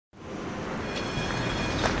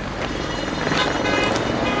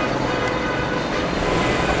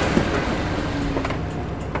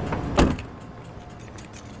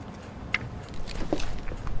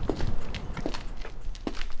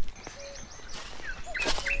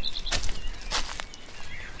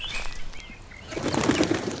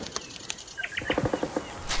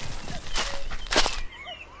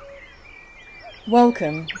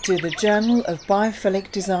Welcome to the Journal of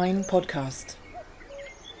Biophilic Design podcast.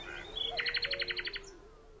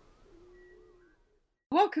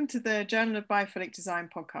 Welcome to the Journal of Biophilic Design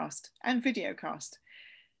podcast and videocast.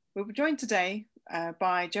 We're joined today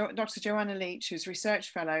by Dr. Joanna Leach, who's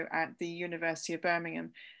Research Fellow at the University of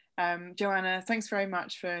Birmingham. Joanna, thanks very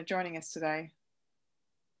much for joining us today.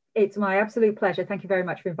 It's my absolute pleasure. Thank you very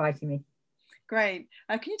much for inviting me. Great.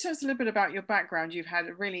 Can you tell us a little bit about your background? You've had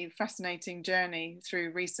a really fascinating journey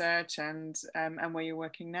through research and where you're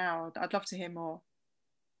working now. I'd love to hear more.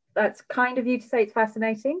 That's kind of you to say it's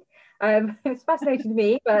fascinating. It's fascinating to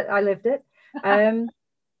me, but I lived it.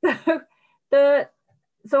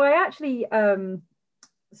 So I actually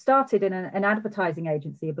started in an advertising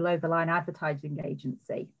agency, a below-the-line advertising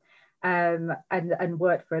agency, and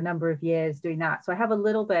worked for a number of years doing that. So I have a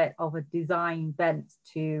little bit of a design bent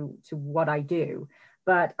to what I do,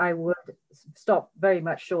 but I would stop very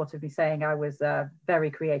much short of me saying I was a very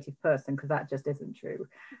creative person, because that just isn't true.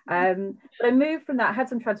 But I moved from that, had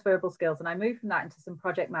some transferable skills, and I moved from that into some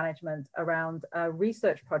project management around a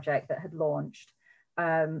research project that had launched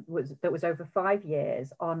that was over 5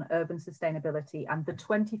 years on urban sustainability and the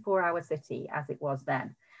 24-hour city as it was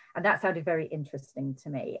then. And that sounded very interesting to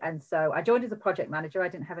me. And so I joined as a project manager. I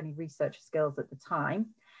didn't have any research skills at the time,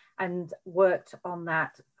 and worked on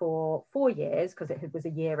that for 4 years, because it was a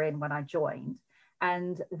year in when I joined.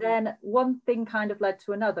 And then one thing kind of led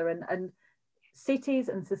to another, and cities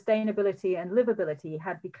and sustainability and livability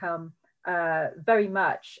had become very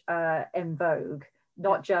much in vogue,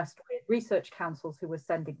 not just with research councils who were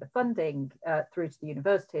sending the funding through to the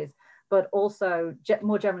universities, but also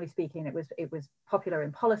more generally speaking, it was popular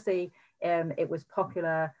in policy. It was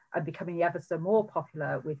popular and becoming ever so more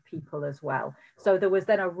popular with people as well. So there was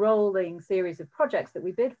then a rolling series of projects that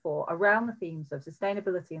we bid for around the themes of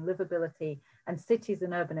sustainability and livability and cities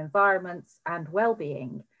and urban environments and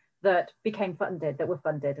well-being that became funded, that were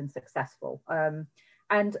funded and successful.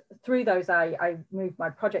 And through those, I moved my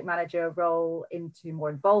project manager role into more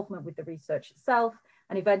involvement with the research itself,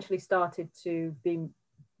 and eventually started to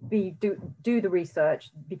do the research,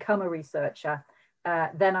 become a researcher.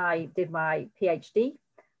 Then I did my PhD,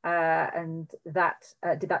 and did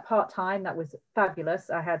that part-time. That was fabulous.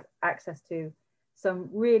 I had access to some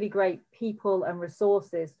really great people and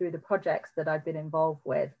resources through the projects that I've been involved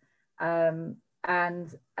with, and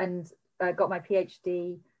got my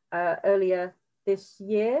PhD earlier this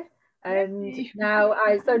year. And now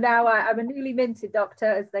I'm a newly minted doctor,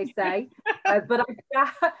 as they say. But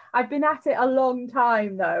I've been at it a long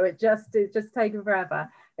time, though. It's just taken forever.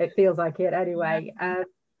 It feels like it anyway.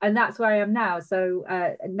 And that's where I am now. So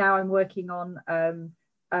now I'm working on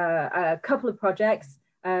a couple of projects,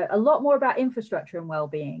 a lot more about infrastructure and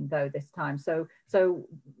well-being, though, this time. So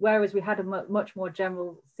whereas we had a much more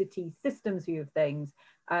general city systems view of things,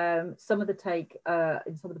 some of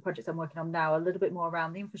the projects I'm working on now are a little bit more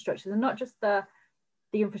around the infrastructures, and not just the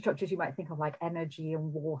infrastructures you might think of, like energy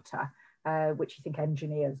and water, which you think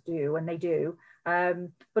engineers do, and they do,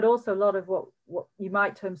 but also a lot of what you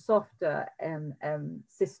might term softer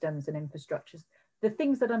systems and infrastructures, the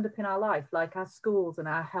things that underpin our life, like our schools and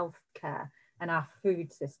our healthcare and our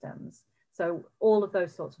food systems. So all of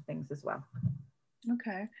those sorts of things as well.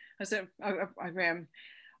 Okay, so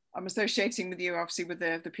I'm associating with you, obviously, with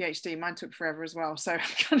the PhD. Mine took forever as well. So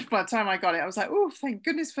kind of by the time I got it, I was like, oh, thank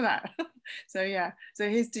goodness for that. So yeah, so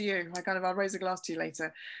here's to you. I'll raise a glass to you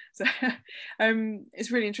later. So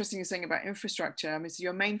it's really interesting you're saying about infrastructure. I mean, so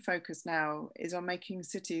your main focus now is on making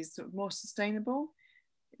cities sort of more sustainable.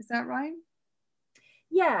 Is that right?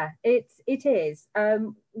 Yeah, it is.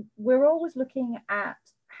 We're always looking at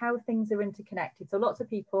how things are interconnected. So lots of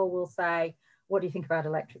people will say, what do you think about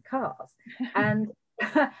electric cars? And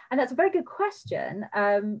and that's a very good question,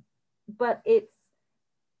 but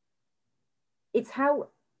it's how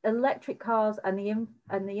electric cars and the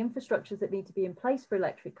infrastructures that need to be in place for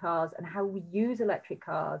electric cars and how we use electric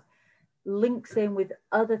cars links in with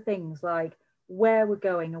other things, like where we're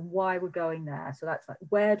going and why we're going there. So that's like,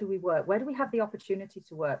 where do we work? Where do we have the opportunity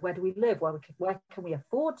to work? Where do we live? Where can we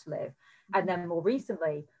afford to live? And then more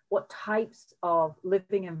recently, what types of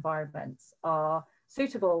living environments are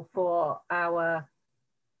suitable for our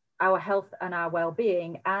health and our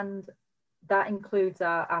well-being, and that includes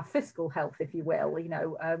our fiscal health, if you will.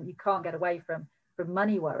 You can't get away from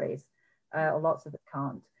money worries, or lots of it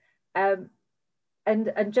can't.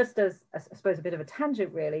 And just as I suppose a bit of a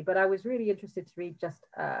tangent, really, but I was really interested to read just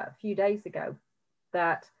a few days ago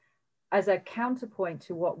that, as a counterpoint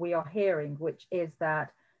to what we are hearing, which is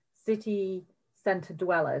that city centre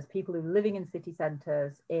dwellers, people who are living in city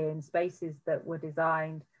centres in spaces that were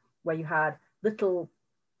designed where you had little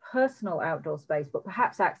personal outdoor space, but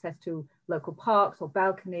perhaps access to local parks or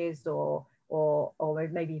balconies or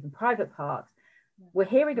maybe even private parks. We're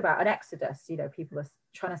hearing about an exodus. You know, people are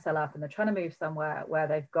trying to sell up and they're trying to move somewhere where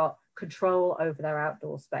they've got control over their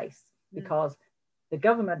outdoor space, because the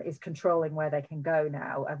government is controlling where they can go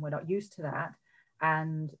now, and we're not used to that.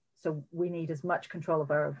 And so we need as much control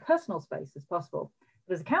of our own personal space as possible.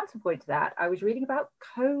 But as a counterpoint to that, I was reading about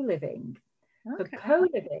co-living. Okay. So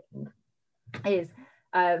co-living is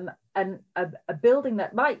a building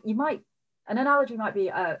that an analogy might be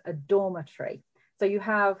a dormitory. So you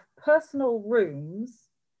have personal rooms,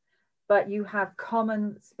 but you have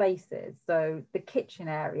common spaces. So the kitchen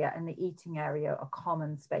area and the eating area are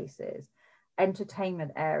common spaces.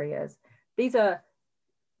 Entertainment areas. These are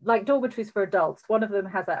like dormitories for adults. One of them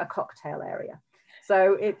has a cocktail area.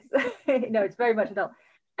 So it's, it's very much adult.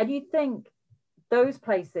 And you'd think those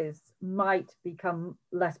places might become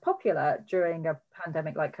less popular during a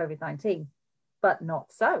pandemic like COVID-19, but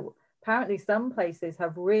not so. Apparently some places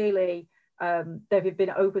have really, they've been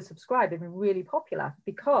oversubscribed, they've been really popular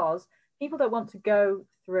because people don't want to go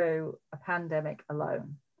through a pandemic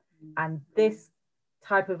alone. And this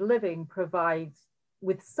type of living provides,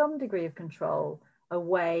 with some degree of control, a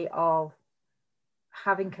way of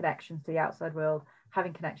having connections to the outside world,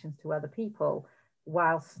 having connections to other people,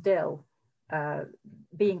 while still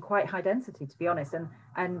being quite high density, to be honest.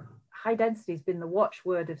 And high density has been the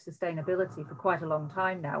watchword of sustainability for quite a long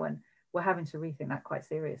time now, and we're having to rethink that quite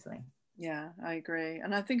seriously. Yeah, I agree.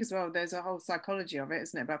 And I think as well, there's a whole psychology of it,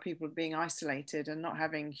 isn't it, about people being isolated and not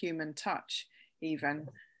having human touch even.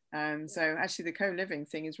 So actually the co-living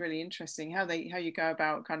thing is really interesting, how you go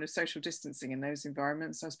about kind of social distancing in those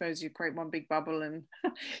environments. I suppose you create one big bubble and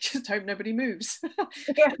just hope nobody moves.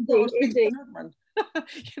 Yeah, indeed.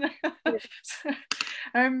 You know? So,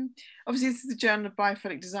 obviously this is a journal of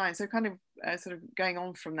biophilic design, so kind of sort of going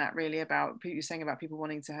on from that, really, about people, you're saying about people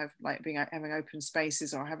wanting to have, like, having open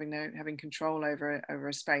spaces or having control over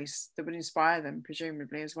a space that would inspire them,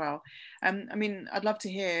 presumably, as well. I mean, I'd love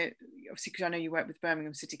to hear, obviously, because I know you work with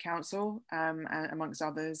Birmingham City Council, amongst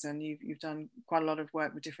others, and you've done quite a lot of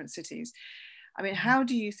work with different cities. I mean, how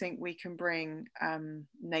do you think we can bring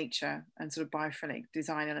nature and sort of biophilic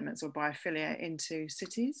design elements or biophilia into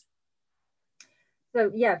cities? So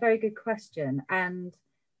yeah, very good question. And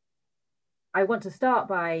I want to start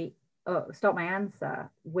my answer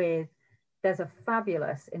with, there's a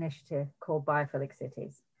fabulous initiative called Biophilic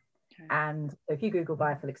Cities. Okay. And if you Google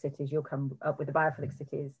Biophilic Cities, you'll come up with the Biophilic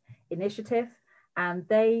Cities initiative. And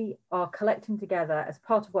they are collecting together, as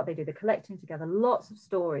part of what they do, they're collecting together lots of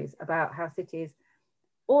stories about how cities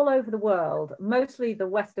all over the world, mostly the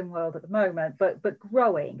Western world at the moment, but a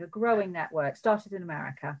growing network, started in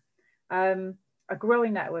America, a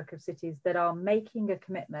growing network of cities that are making a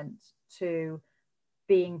commitment to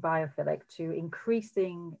being biophilic, to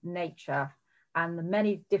increasing nature and the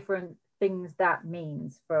many different things that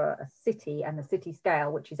means for a city and the city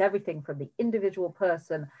scale, which is everything from the individual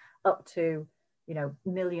person up to,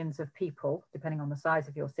 millions of people, depending on the size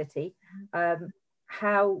of your city,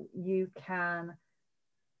 how you can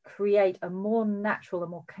create a more natural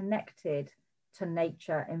and more connected to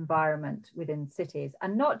nature environment within cities,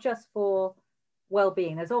 and not just for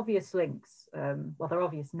well-being. There's obvious links. Well, they're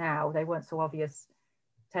obvious now. They weren't so obvious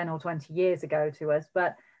 10 or 20 years ago to us,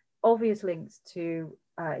 but obvious links to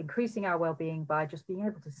increasing our well-being by just being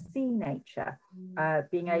able to see nature,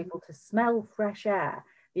 being able to smell fresh air,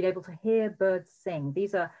 being able to hear birds sing.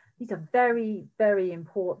 These are very, very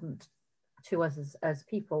important to us as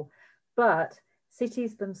people. But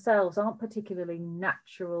cities themselves aren't particularly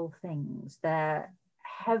natural things. They're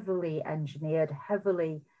heavily engineered,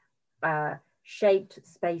 heavily shaped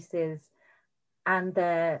spaces, and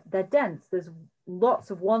they're dense. There's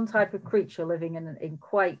lots of one type of creature living in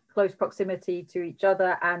quite close proximity to each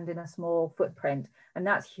other and in a small footprint, and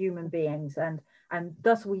that's human beings, and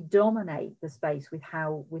thus we dominate the space with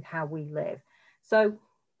how we live. So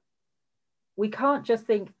we can't just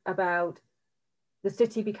think about the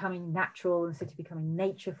city becoming natural and the city becoming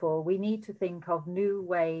natureful. We need to think of new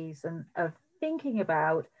ways and of thinking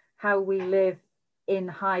about how we live in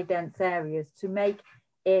high dense areas to make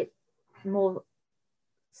it more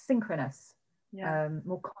synchronous,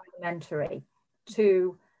 more complementary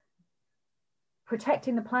to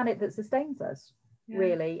protecting the planet that sustains us,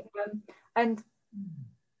 really. And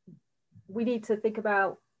we need to think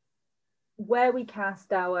about where we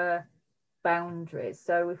cast our boundaries.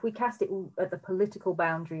 So if we cast it at the political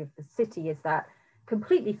boundary of the city, is that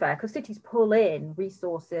completely fair? Because cities pull in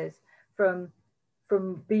resources from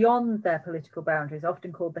beyond their political boundaries,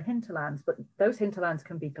 often called the hinterlands, but those hinterlands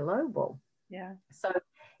can be global. So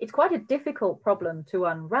it's quite a difficult problem to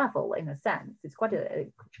unravel in a sense. It's quite a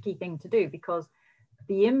tricky thing to do because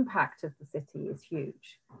the impact of the city is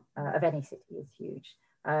huge, of any city is huge,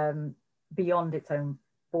 beyond its own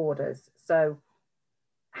borders. So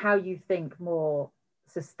how you think more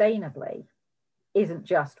sustainably isn't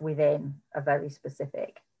just within a very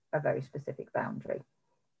specific boundary.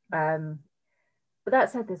 But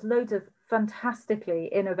that said, there's loads of fantastically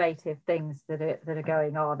innovative things that are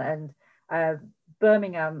going on, and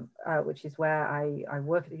Birmingham, which is where I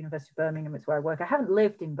work at the University of Birmingham, it's where I work. I haven't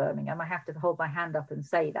lived in Birmingham. I have to hold my hand up and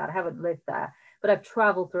say that I haven't lived there, but I've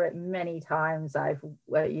travelled through it many times. I've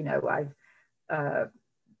been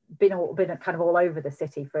kind of all over the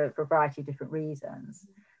city for a variety of different reasons.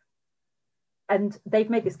 And they've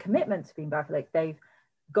made this commitment to being biophilic. They've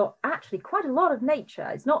got actually quite a lot of nature.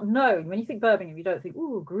 It's not known. When you think Birmingham, you don't think,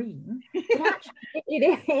 ooh, green. But actually,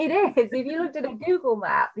 it is. If you looked at a Google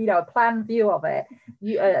map, a plan view of it,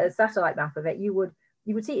 a satellite map of it, you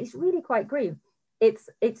would see it's really quite green. It's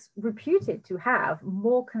reputed to have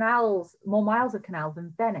more miles of canals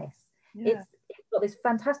than Venice. Yeah. It's got this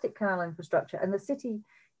fantastic canal infrastructure, and the city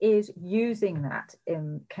is using that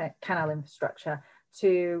in canal infrastructure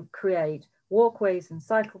to create walkways and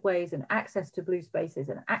cycleways and access to blue spaces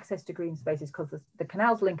and access to green spaces, because the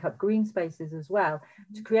canals link up green spaces as well,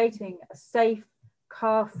 to creating a safe,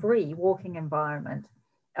 car-free walking environment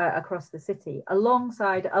across the city,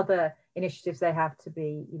 alongside other initiatives they have to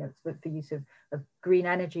be, for use of green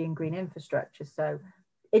energy and green infrastructure. So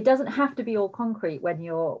it doesn't have to be all concrete when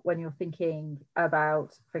you're thinking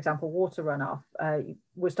about, for example, water runoff.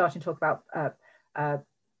 We're starting to talk about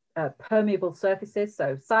permeable surfaces,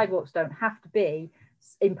 so sidewalks don't have to be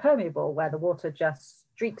impermeable where the water just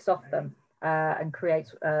streaks off them and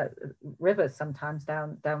creates rivers sometimes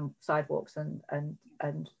down sidewalks and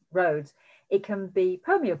roads. It can be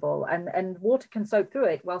permeable, and water can soak through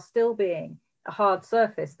it while still being a hard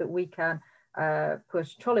surface that we can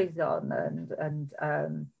push trolleys on and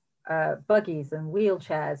buggies and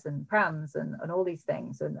wheelchairs and prams and all these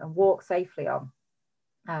things and walk safely on.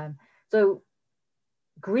 So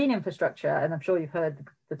green infrastructure, and I'm sure you've heard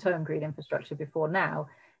the term green infrastructure before now,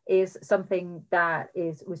 is something that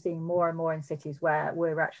we're seeing more and more in cities where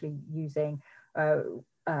we're actually using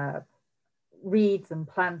reeds and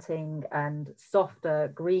planting and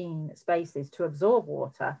softer green spaces to absorb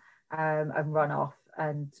water and runoff,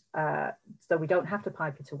 and so we don't have to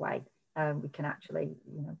pipe it away. We can actually,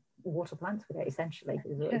 water plants with it, essentially,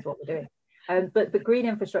 is what we're doing. But green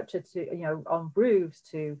infrastructure to, on roofs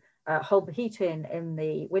to hold the heat in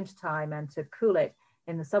the wintertime and to cool it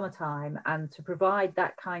in the summertime, and to provide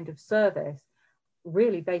that kind of service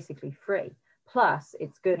really basically free. Plus,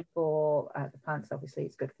 it's good for the plants. Obviously,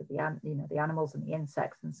 it's good for the animals and the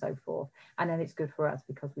insects and so forth. And then it's good for us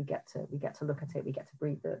because we get to look at it, we get to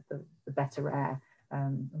breathe the better air,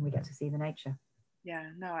 and we get to see the nature. Yeah,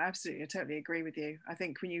 no, absolutely. I totally agree with you. I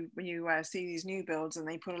think when you see these new builds and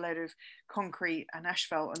they put a load of concrete and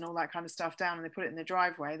asphalt and all that kind of stuff down, and they put it in the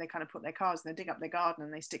driveway, they kind of put their cars and they dig up their garden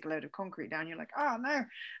and they stick a load of concrete down. You're like, oh no,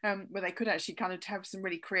 where they could actually kind of have some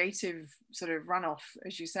really creative sort of runoff,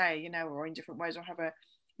 as you say, or in different ways, or have a,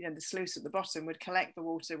 the sluice at the bottom would collect the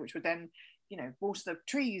water, which would then, water the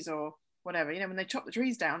trees or whatever. When they chop the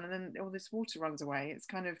trees down and then all this water runs away, it's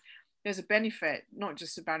kind of, there's a benefit, not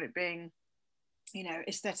just about it being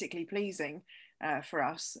aesthetically pleasing for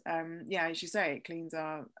us. As you say, it cleans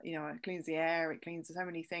it cleans the air, it cleans so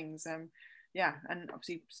many things. And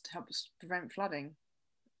obviously to help us prevent flooding.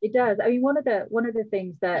 It does. I mean, one of the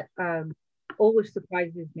things that always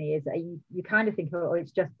surprises me is that you kind of think, oh,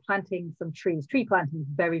 it's just planting some trees. Tree planting is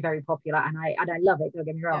very, very popular, and I love it, don't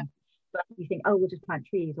get me wrong. Yeah. But you think, oh, we'll just plant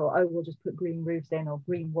trees, or oh, we'll just put green roofs in or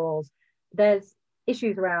green walls. There's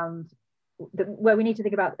issues around where we need to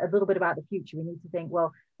think about a little bit about the future. We need to think,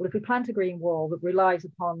 well, if we plant a green wall that relies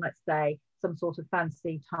upon, let's say, some sort of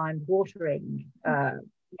fancy timed watering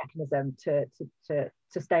mechanism to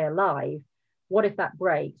stay alive, what if that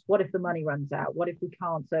breaks? What if the money runs out? What if we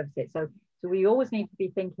can't service it? So we always need to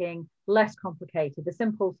be thinking less complicated. The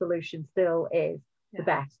simple solution still is the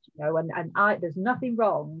best, and there's nothing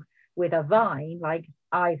wrong with a vine like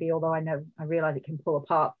ivy, although I realize it can pull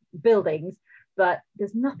apart buildings. But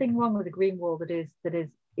there's nothing wrong with a green wall that is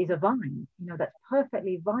a vine, that's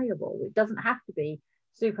perfectly viable. It doesn't have to be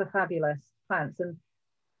super fabulous plants.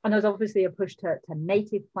 And there's obviously a push to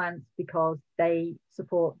native plants because they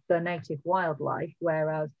support the native wildlife,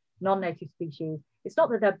 whereas non-native species, it's not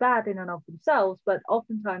that they're bad in and of themselves, but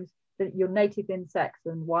oftentimes your native insects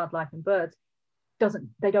and wildlife and birds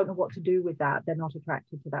they don't know what to do with that. They're not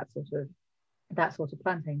attracted to that sort of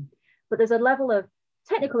planting. But there's a level of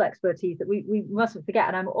technical expertise that we mustn't forget,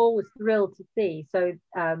 and I'm always thrilled to see. So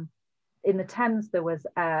in the Thames, there was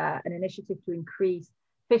an initiative to increase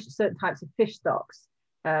certain types of fish stocks,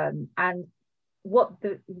 and what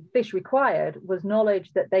the fish required was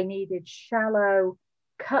knowledge that they needed shallow,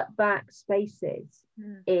 cut back spaces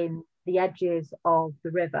in the edges of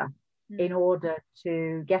the river in order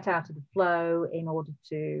to get out of the flow, in order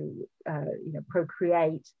to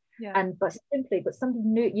procreate. But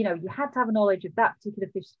something new, you had to have a knowledge of that particular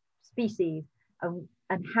fish species and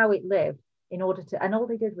how it lived in order to, and all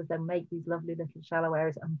they did was then make these lovely little shallow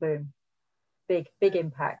areas, and boom, big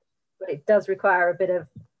impact. But it does require a bit of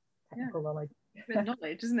technical knowledge. A bit of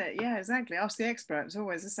knowledge, isn't it? Yeah, exactly. Ask the expert. It's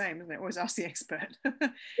always the same, isn't it? Always ask the expert.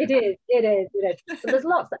 It is. But there's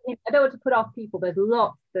lots that, I don't want to put off people. There's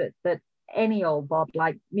lots that any old bod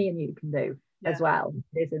like me and you can do as well.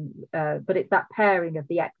 It isn't, but it's that pairing of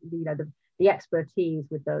the expertise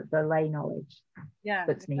with the lay knowledge. Yeah,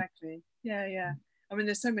 exactly. Yeah. I mean,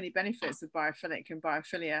 there's so many benefits of biophilic and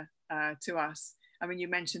biophilia to us. I mean, you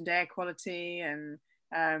mentioned air quality, and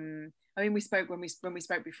I mean, we spoke when we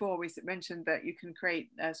spoke before. We mentioned that you can create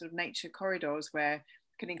sort of nature corridors where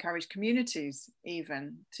you can encourage communities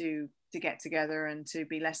even to get together and to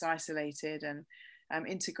be less isolated, and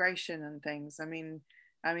integration and things. I mean,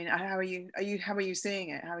 how are you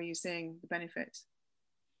seeing it? How are you seeing the benefits?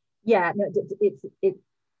 Yeah, no, it's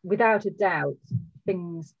without a doubt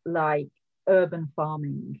things like urban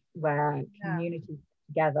farming, where communities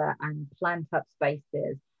get together and plant up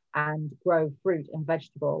spaces and grow fruit and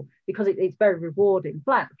vegetable, because it's very rewarding.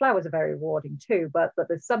 Flowers are very rewarding too, but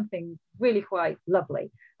there's something really quite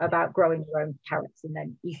lovely about growing your own carrots and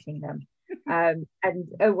then eating them.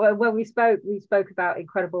 When we spoke about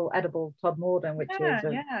incredible edible Todmorden, which is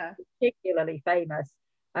a particularly famous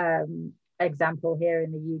example here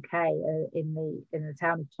in the UK, in the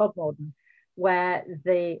town of Todmorden, where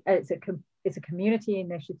it's a community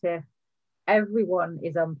initiative. Everyone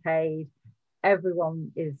is unpaid.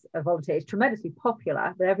 Everyone is a volunteer. It's tremendously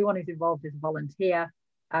popular, but everyone who's involved is a volunteer.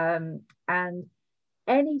 And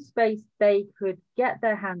any space they could get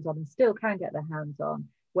their hands on, and still can get their hands on,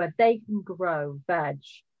 where they can grow veg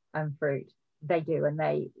and fruit, they do. And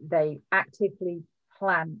they actively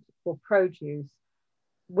plant for produce,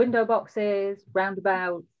 window boxes,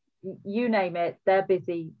 roundabouts, you name it, they're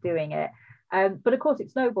busy doing it. But of course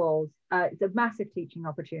it snowballs. It's a massive teaching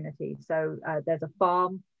opportunity. So there's a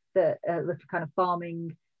farm, the kind of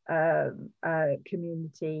farming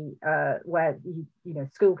community where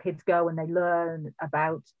school kids go and they learn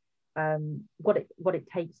about what it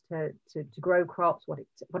takes to grow crops,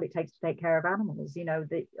 what it takes to take care of animals.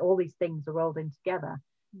 All these things are rolled in together,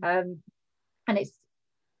 and it's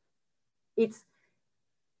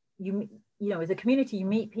as a community, you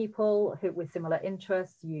meet people with similar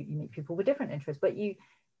interests. You meet people with different interests, but you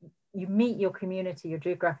meet your community, your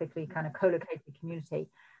geographically kind of co-located community.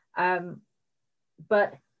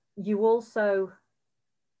 But you also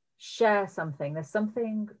share something. There's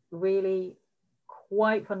something really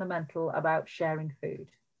quite fundamental about sharing food.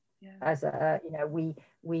 As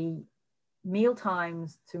we meal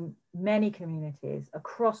times to many communities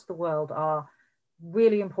across the world are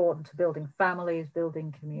really important to building families,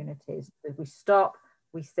 building communities. We stop,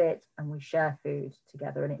 we sit, and we share food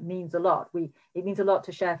together, and it means a lot. It means a lot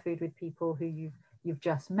to share food with people who you've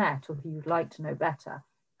just met or who you'd like to know better.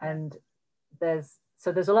 And there's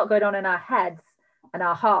a lot going on in our heads and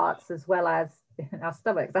our hearts as well as in our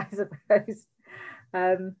stomachs, I suppose.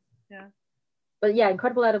 But yeah,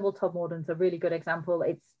 Incredible Edible Todmorden's a really good example.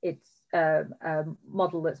 It's a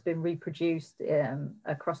model that's been reproduced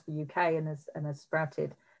across the UK and has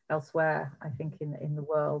sprouted elsewhere, I think, in the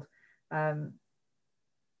world. I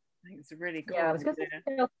think it's a really cool. Yeah, I was going to say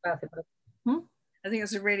about it. I think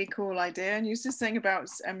it's a really cool idea. And you were just saying about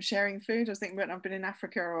sharing food. I was thinking when I've been in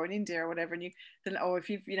Africa or in India or whatever, and or if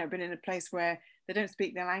you've been in a place where they don't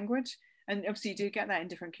speak their language. And obviously you do get that in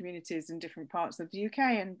different communities in different parts of the UK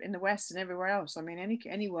and in the West and everywhere else. I mean,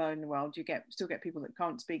 anywhere in the world, you still get people that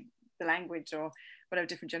can't speak the language or whatever,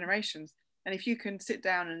 different generations. And if you can sit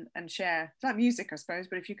down and share, it's like music, I suppose,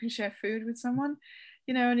 but if you can share food with someone,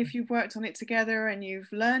 and if you've worked on it together and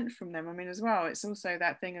you've learned from them, I mean, as well, it's also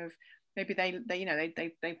that thing of maybe they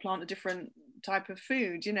plant a different type of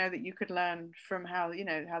food, that you could learn from how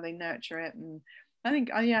they nurture it. And I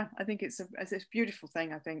think, I think it's a beautiful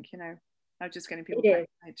thing. I think, not just getting people back to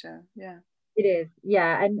nature. Yeah, it is.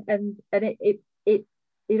 Yeah, and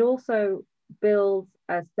it also builds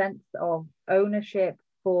a sense of ownership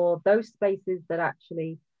for those spaces that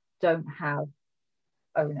actually don't have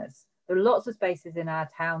owners. There are lots of spaces in our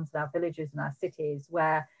towns and our villages and our cities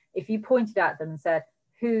where if you pointed at them and said,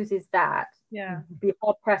 whose is that? Yeah. Be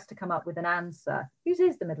hard pressed to come up with an answer. Whose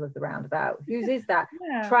is the middle of the roundabout? Whose is that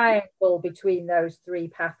Yeah. triangle between those three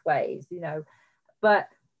pathways, you know? But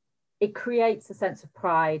it creates a sense of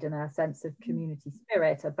pride and a sense of community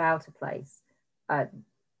spirit about a place.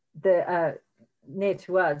 Near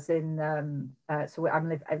to us so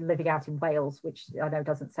I'm living out in Wales, which I know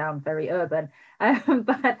doesn't sound very urban,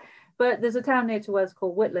 but there's a town near to us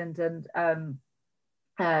called Whitland, and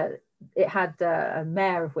it had a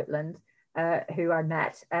mayor of Whitland who I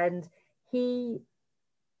met, and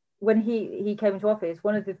when he came into office,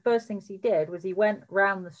 one of the first things he did was he went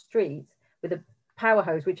round the street with a power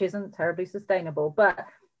hose, which isn't terribly sustainable, but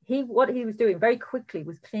what he was doing very quickly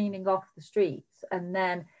was cleaning off the streets. And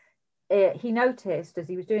then he noticed as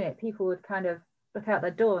he was doing it, people would kind of look out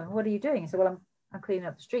their door and, what are you doing? He said, well, I'm cleaning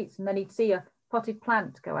up the streets. And then he'd see a potted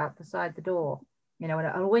plant go out beside the door, you know,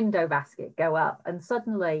 and a window basket go up. And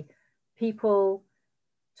suddenly people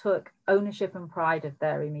took ownership and pride of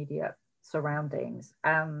their immediate surroundings.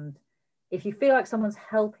 And if you feel like someone's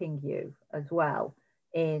helping you as well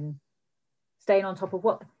in staying on top of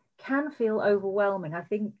what can feel overwhelming, I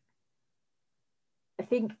think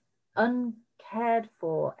uncared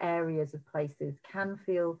for areas of places can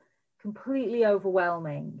feel completely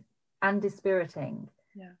overwhelming and dispiriting.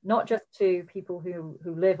 Yeah. Not just to people who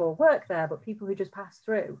live or work there, but people who just pass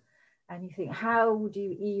through. And you think, how do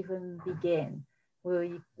you even begin? Well,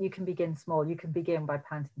 you can begin small. You can begin by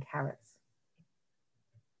planting carrots.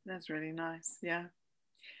 That's really nice. Yeah.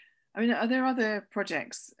 I mean, are there other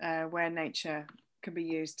projects where nature can be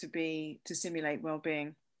used to stimulate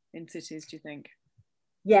well-being in cities, do you think?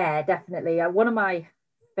 Yeah, definitely. One of my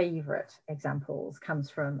favorite examples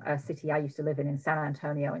comes from a city I used to live in San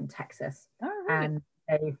Antonio in Texas. Oh, really? And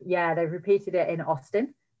they've repeated it in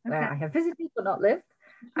Austin, where I have visited but not lived,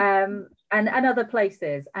 and other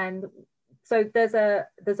places. And so there's a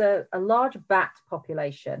large bat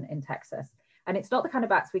population in Texas, and it's not the kind of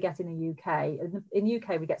bats we get in the UK. In the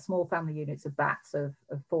UK, we get small family units of bats of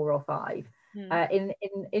 4 or 5.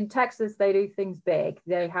 In Texas, they do things big.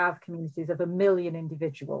 They have communities of 1 million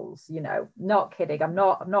individuals. You know, not kidding. I'm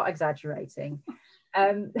not exaggerating.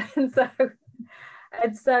 And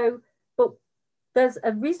so, but there's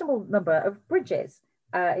a reasonable number of bridges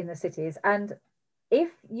in the cities, and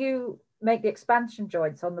if you make the expansion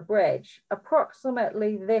joints on the bridge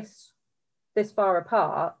approximately this far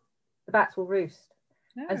apart, the bats will roost.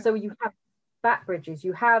 Oh. And so you have bat bridges.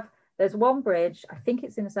 There's one bridge, I think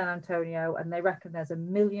it's in San Antonio, and they reckon there's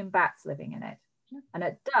 1 million bats living in it. And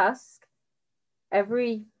at dusk,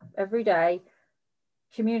 every day,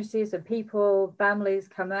 communities of people, families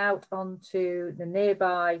come out onto the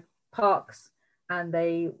nearby parks, and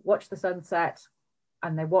they watch the sunset,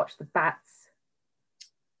 and they watch the bats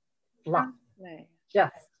fly.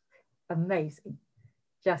 Just amazing.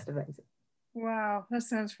 Just amazing. Wow, that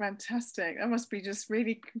sounds fantastic. That must be just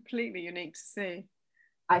really completely unique to see.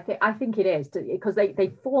 I think it is, because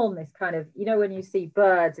they form this kind of, you know, when you see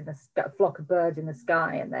birds in a flock of birds in the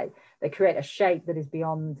sky, and they create a shape that is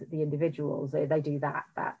beyond the individuals. They do that,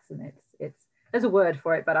 bats, and it's there's a word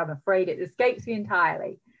for it, but I'm afraid it escapes me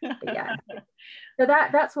entirely. But yeah, so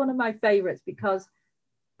that's one of my favorites, because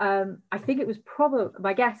I think it was probably,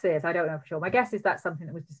 my guess is, I don't know for sure, my guess is that's something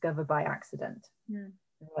that was discovered by accident.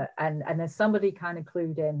 And there's somebody kind of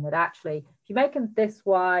clued in that actually, if you make them this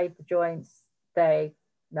wide, the joints,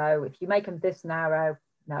 no, if you make them this narrow,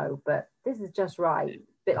 no, but this is just right. A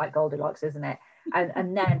bit like Goldilocks, isn't it?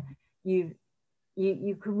 And then you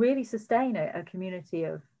can really sustain a community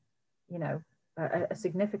of, you know, a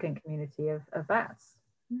significant community of bats.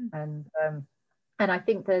 And I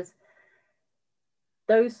think there's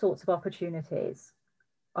those sorts of opportunities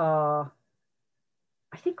are,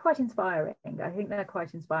 I think, quite inspiring. I think they're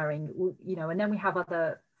quite inspiring, you know. And then we have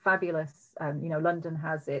other fabulous, you know, London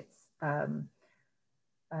has its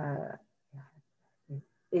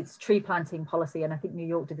tree planting policy, and I think New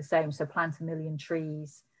York did the same. So plant 1 million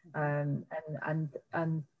trees, and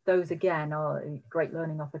those again are great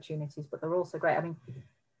learning opportunities. But they're also great, I mean,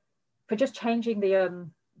 for just changing the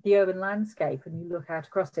urban landscape. And you look out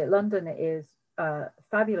across it, London is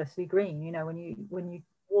fabulously green. You know, when you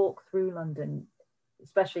walk through London,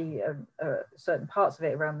 especially certain parts of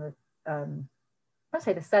it around the I'd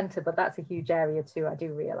say the centre, but that's a huge area too, I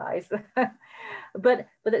do realise. but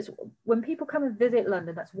it's, when people come and visit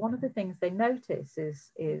London, that's one of the things they notice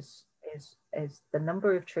is the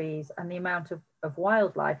number of trees and the amount of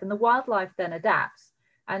wildlife. And the wildlife then adapts.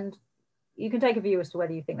 And you can take a view as to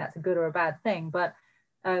whether you think that's a good or a bad thing, but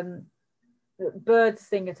birds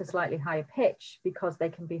sing at a slightly higher pitch because they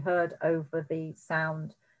can be heard over the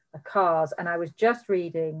sound of cars. And I was just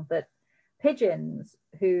reading that pigeons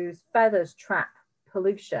whose feathers trap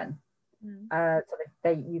pollution. So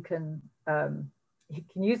you can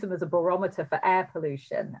use them as a barometer for air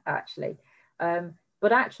pollution, actually.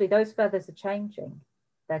 But actually, those feathers are changing.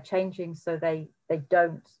 They're changing so they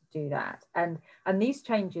don't do that. And these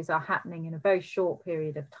changes are happening in a very short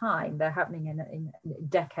period of time. They're happening in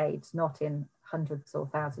decades, not in hundreds or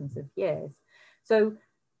thousands of years. So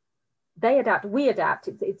they adapt, we adapt.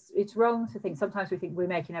 It's wrong to think, sometimes we think we're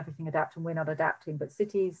making everything adapt and we're not adapting, but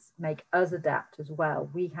cities make us adapt as well.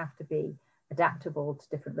 We have to be adaptable to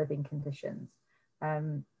different living conditions.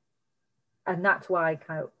 And that's why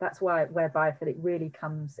where Biophilic really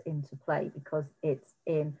comes into play, because it's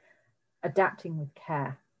in adapting with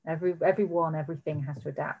care. Everything has to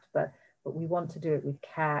adapt, but we want to do it with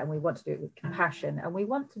care, and we want to do it with compassion, and we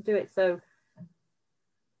want to do it so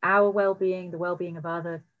our well-being, the well-being of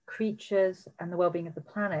other creatures, and the well-being of the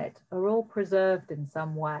planet are all preserved in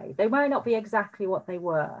some way. They might not be exactly what they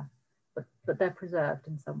were, but they're preserved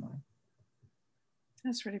in some way.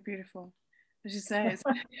 That's really beautiful. As you say,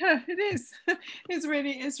 yeah, it is. It's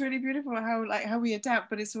really beautiful how we adapt,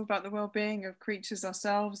 but it's all about the well-being of creatures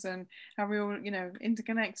ourselves, and how we all,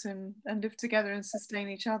 interconnect and live together and sustain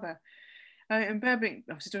each other. And Birmingham,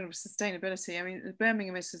 obviously talking about sustainability, I mean,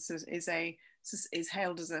 Birmingham is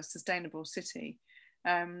hailed as a sustainable city.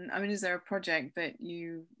 I mean, is there a project that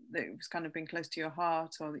was kind of been close to your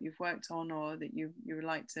heart, or that you've worked on, or that you would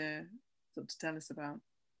like to sort of tell us about?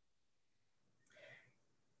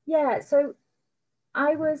 Yeah, so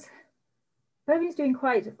Birmingham's doing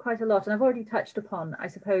quite a lot, and I've already touched upon, I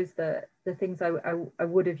suppose, the things I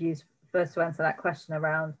would have used first to answer that question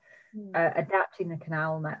around adapting the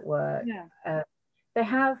canal network. Yeah. They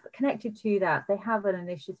have connected to that. They have an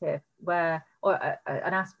initiative an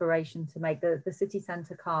aspiration to make the city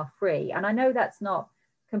centre car free, and I know that's not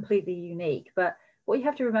completely unique, but what you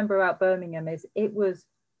have to remember about Birmingham is it was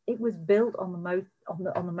built on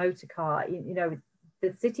the motor car.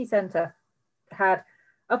 The city centre had,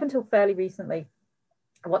 up until fairly recently,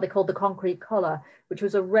 what they called the concrete collar, which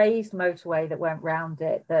was a raised motorway that went round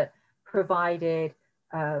it, that provided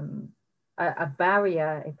a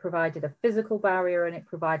barrier. It provided a physical barrier, and it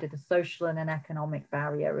provided a social and an economic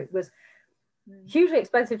barrier. It was hugely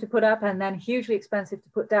expensive to put up, and then hugely expensive to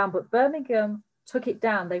put down, but Birmingham took it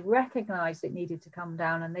down. They recognized it needed to come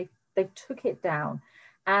down, and they took it down,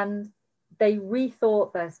 and they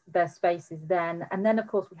rethought their spaces then. And then, of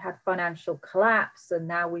course, we had financial collapse, and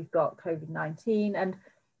now we've got COVID-19.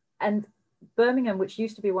 And Birmingham, which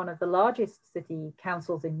used to be one of the largest city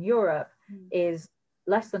councils in Europe, is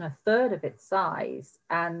less than a third of its size.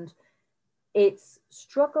 And it's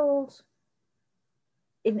struggled,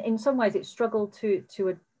 in some ways, it's struggled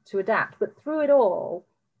to adapt. But through it all,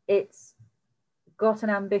 it's got an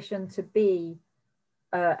ambition to be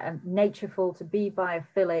natureful, to be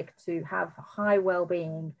biophilic, to have high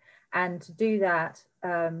well-being, and to do that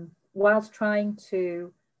whilst trying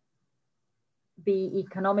to be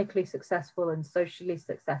economically successful and socially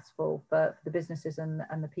successful for the businesses and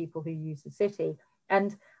the people who use the city.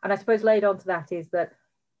 And I suppose laid onto that is that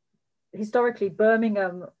historically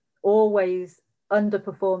Birmingham always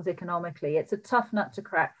underperforms economically. It's a tough nut to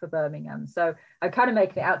crack for Birmingham. So I'm kind of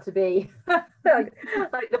making it out to be like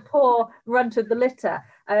the poor runt of the litter.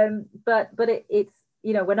 But it's,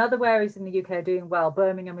 when other areas in the UK are doing well,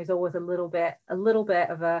 Birmingham is always a little bit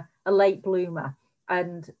of a late bloomer.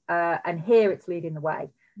 And here it's leading the way.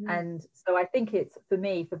 And so I think it's, for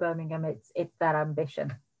Birmingham, it's that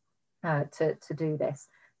ambition to do this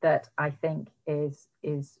that I think is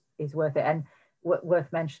worth it, and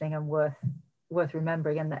worth mentioning, and worth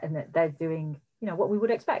remembering. And that they're doing, what we would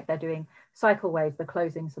expect. They're doing cycleways, they're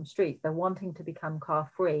closing some streets, they're wanting to become car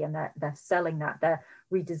free, and they're selling that. They're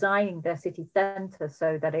redesigning their city centre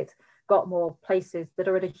so that it's got more places that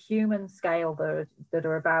are at a human scale, that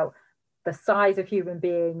are about the size of human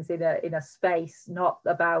beings in a space, not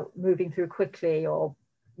about moving through quickly, or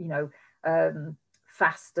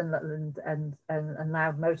fast and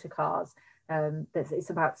loud motor cars. It's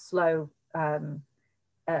about slower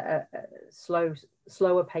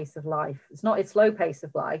pace of life. It's not a slow pace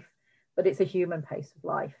of life, but it's a human pace of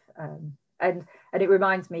life. And it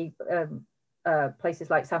reminds me,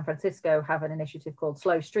 places like San Francisco have an initiative called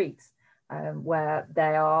Slow Streets, where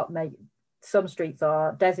some streets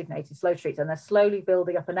are designated slow streets, and they're slowly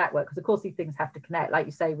building up a network, because of course these things have to connect, like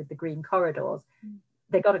you say, with the green corridors.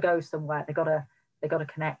 They got to go somewhere. They got to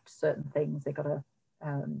connect certain things. They got to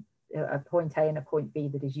a point A and a point B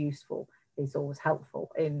that is useful is always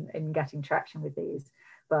helpful in getting traction with these.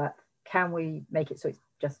 But can we make it so it's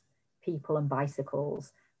just people and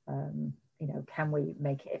bicycles? Can we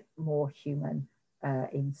make it more human?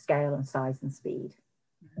 in scale and size and speed.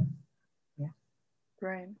 Yeah.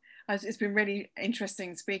 Great. It's been really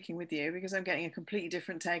interesting speaking with you, because I'm getting a completely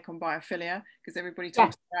different take on biophilia, because everybody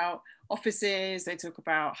talks about offices, they talk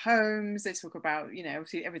about homes, they talk about, you know,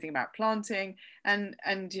 obviously everything about planting, and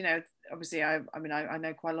you know, obviously I mean I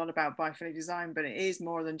know quite a lot about biophilic design, but it is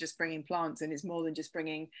more than just bringing plants in, it's more than just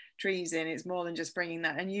bringing trees in, it's more than just bringing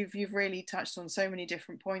that, and you've really touched on so many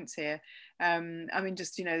different points here. I mean,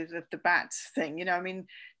 just, you know, the bat thing, you know, I mean,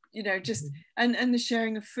 you know, just and the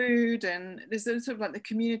sharing of food, and there's sort of like the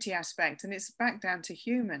community aspect, and it's back down to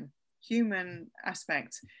human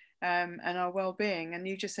aspect, and our well-being. And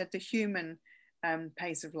you just said the human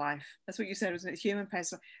pace of life. That's what you said, wasn't it? Human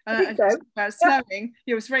pace of life. I think so. About slowing.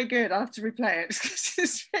 Yeah, it was very good. I'll have to replay it.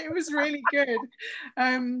 It was really good.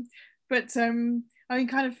 But I mean,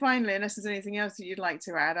 kind of finally, unless there's anything else that you'd like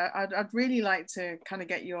to add, I'd really like to kind of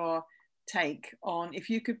get your take on, if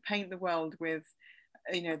you could paint the world with,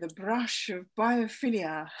 you know, the brush of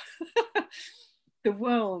biophilia, the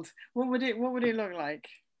world, what would it look like?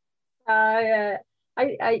 So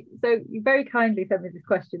you very kindly sent me this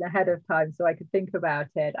question ahead of time so I could think about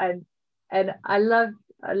it, and I love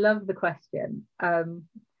the question,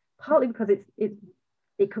 partly because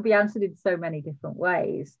it could be answered in so many different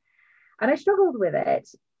ways, and I struggled with it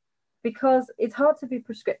because it's hard to be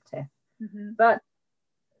prescriptive. But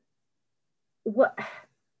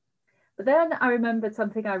then I remembered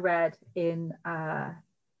something I read in a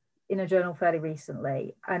journal fairly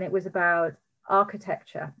recently, and it was about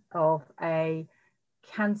architecture of a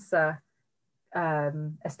cancer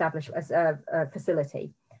establishment, a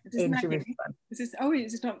facility in Maggie?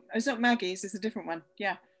 Jerusalem. It's not Maggie's, it's a different one.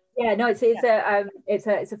 Yeah, no, it's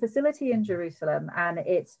a facility in Jerusalem, and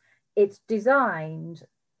it's designed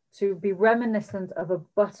to be reminiscent of a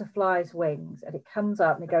butterfly's wings, and it comes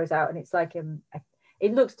up and it goes out, and it's like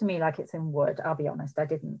it looks to me like it's in wood. I'll be honest, I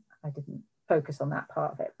didn't focus on that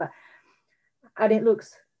part of it, and it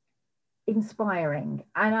looks inspiring.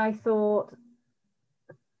 And I thought,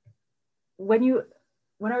 when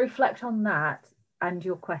I reflect on that and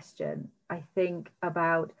your question, I think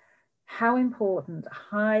about how important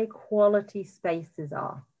high quality spaces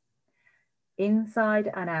are,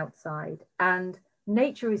 inside and outside, and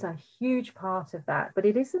nature is a huge part of that, but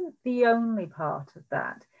it isn't the only part of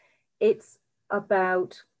that. It's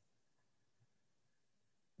about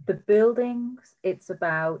the buildings, it's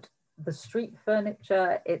about the street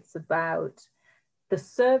furniture, it's about the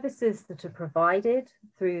services that are provided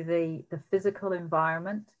through the physical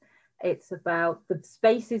environment. It's about the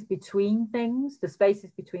spaces between things, the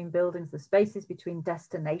spaces between buildings, the spaces between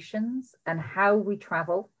destinations, and how we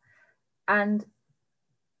travel. And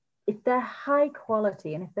if they're high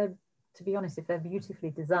quality, and if they're, to be honest, if they're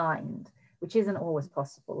beautifully designed, which isn't always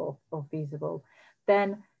possible or feasible,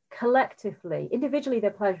 then collectively, individually they're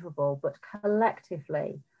pleasurable, but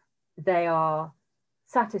collectively they are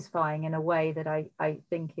satisfying in a way that I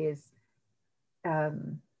think is,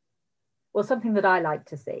 something that I like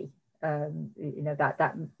to see. You know,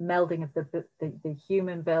 that melding of the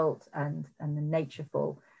human built and the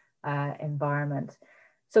natureful environment.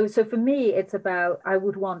 So for me, it's about, I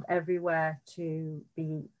would want everywhere to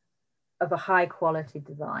be of a high quality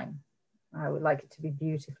design. I would like it to be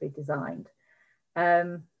beautifully designed.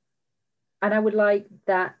 And I would like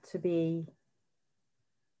that to be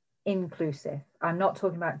inclusive. I'm not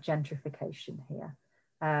talking about gentrification here.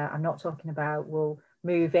 I'm not talking about we'll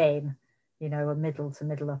move in, you know, a middle to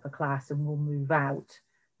middle upper class, and we'll move out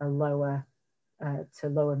a lower to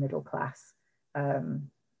lower middle class.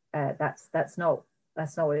 That's not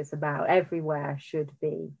what it's about. Everywhere should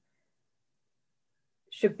be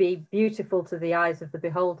beautiful to the eyes of the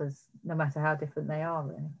beholders, no matter how different they are,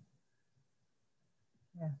 really.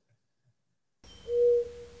 Yeah.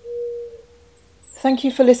 Thank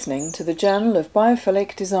you for listening to the Journal of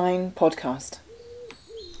Biophilic Design podcast.